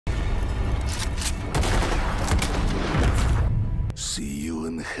see you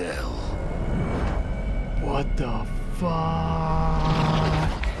in hell. What the fuck?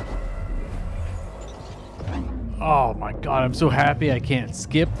 Oh my god, I'm so happy I can't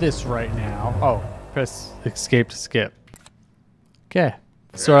skip this right now. Oh, press escape to skip. Okay,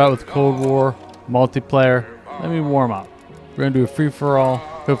 start out with Cold War, multiplayer. Let me warm up. We're gonna do a free-for-all.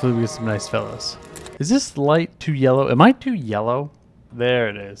 Hopefully we get some nice fellows. Is this light too yellow? Am I too yellow? There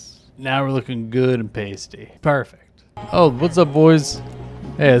it is. Now we're looking good and pasty. Perfect. Oh, what's up, boys?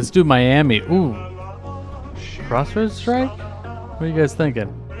 Hey, let's do Miami. Ooh. Crossroads strike? What are you guys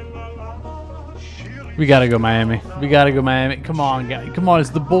thinking? We gotta go Miami. We gotta go Miami. Come on, guys. Come on, it's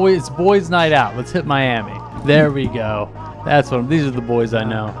boys' night out. Let's hit Miami. There we go. That's what. These are the boys I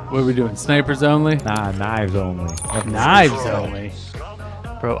know. What are we doing? Snipers only? Nah, knives only. Knives only.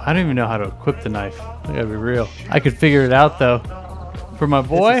 Bro, I don't even know how to equip the knife. I gotta be real. I could figure it out though. For my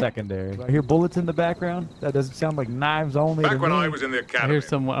boy. It's a secondary. I hear bullets in the background. That doesn't sound like knives only. Back when me. I was in the I academy. hear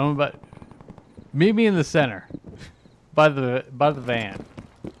someone. I'm about. Meet me in the center. By the van.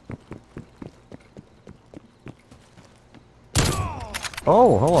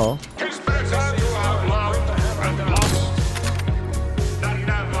 Oh, hello. It's better to have loved and lost than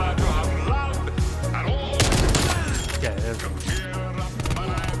never to have loved at all. Yeah, there's one.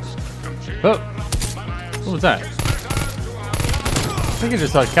 Oh! What was that? I think I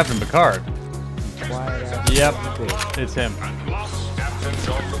just saw Captain Picard. Yep, it's him.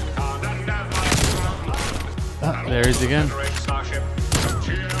 Oh, there he is again.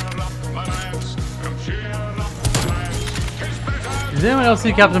 Does anyone else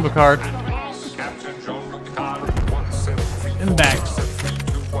see Captain Picard? In the back.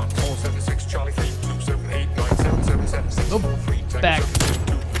 Oh, back.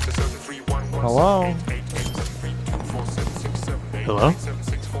 Hello. Hello?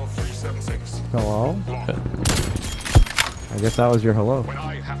 Hello. I guess that was your hello.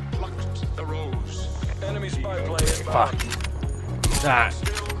 Fuck. Ah.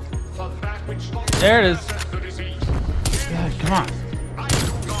 There it is. God, come on.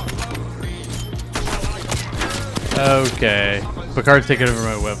 Okay. Picard's taking over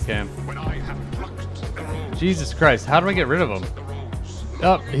my webcam. Jesus Christ, how do I get rid of him?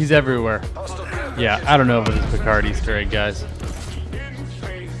 Oh, he's everywhere. Yeah, I don't know about this Picard Easter egg, guys.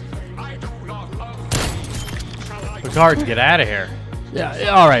 Picard, get out of here.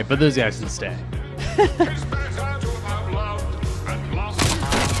 Yeah, alright, but those guys can stay.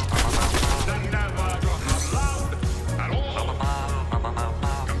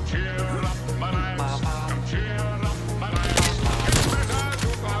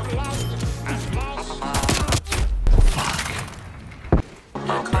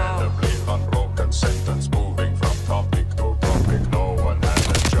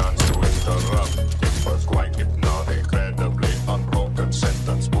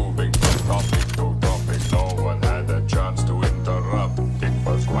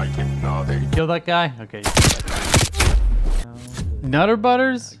 Kill that guy? Okay. Nutter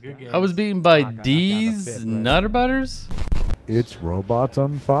Butters? I was beaten by D's Nutter Butters? It's robots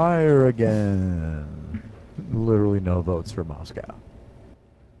on fire again. Literally no votes for Moscow.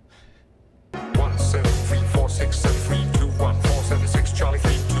 1 7 3 4 6 7 3 2 1 4 7 6 Charlie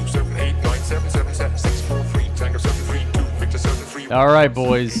 3 2 7 8 9 7 7 7 6 4 3 Tango 7 3 2 Victor 7 3. Alright,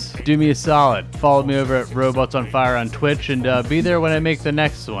 boys. Do me a solid. Follow me over at Robots on Fire on Twitch and be there when I make the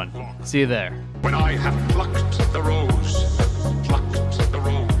next one. See you there. When I have plucked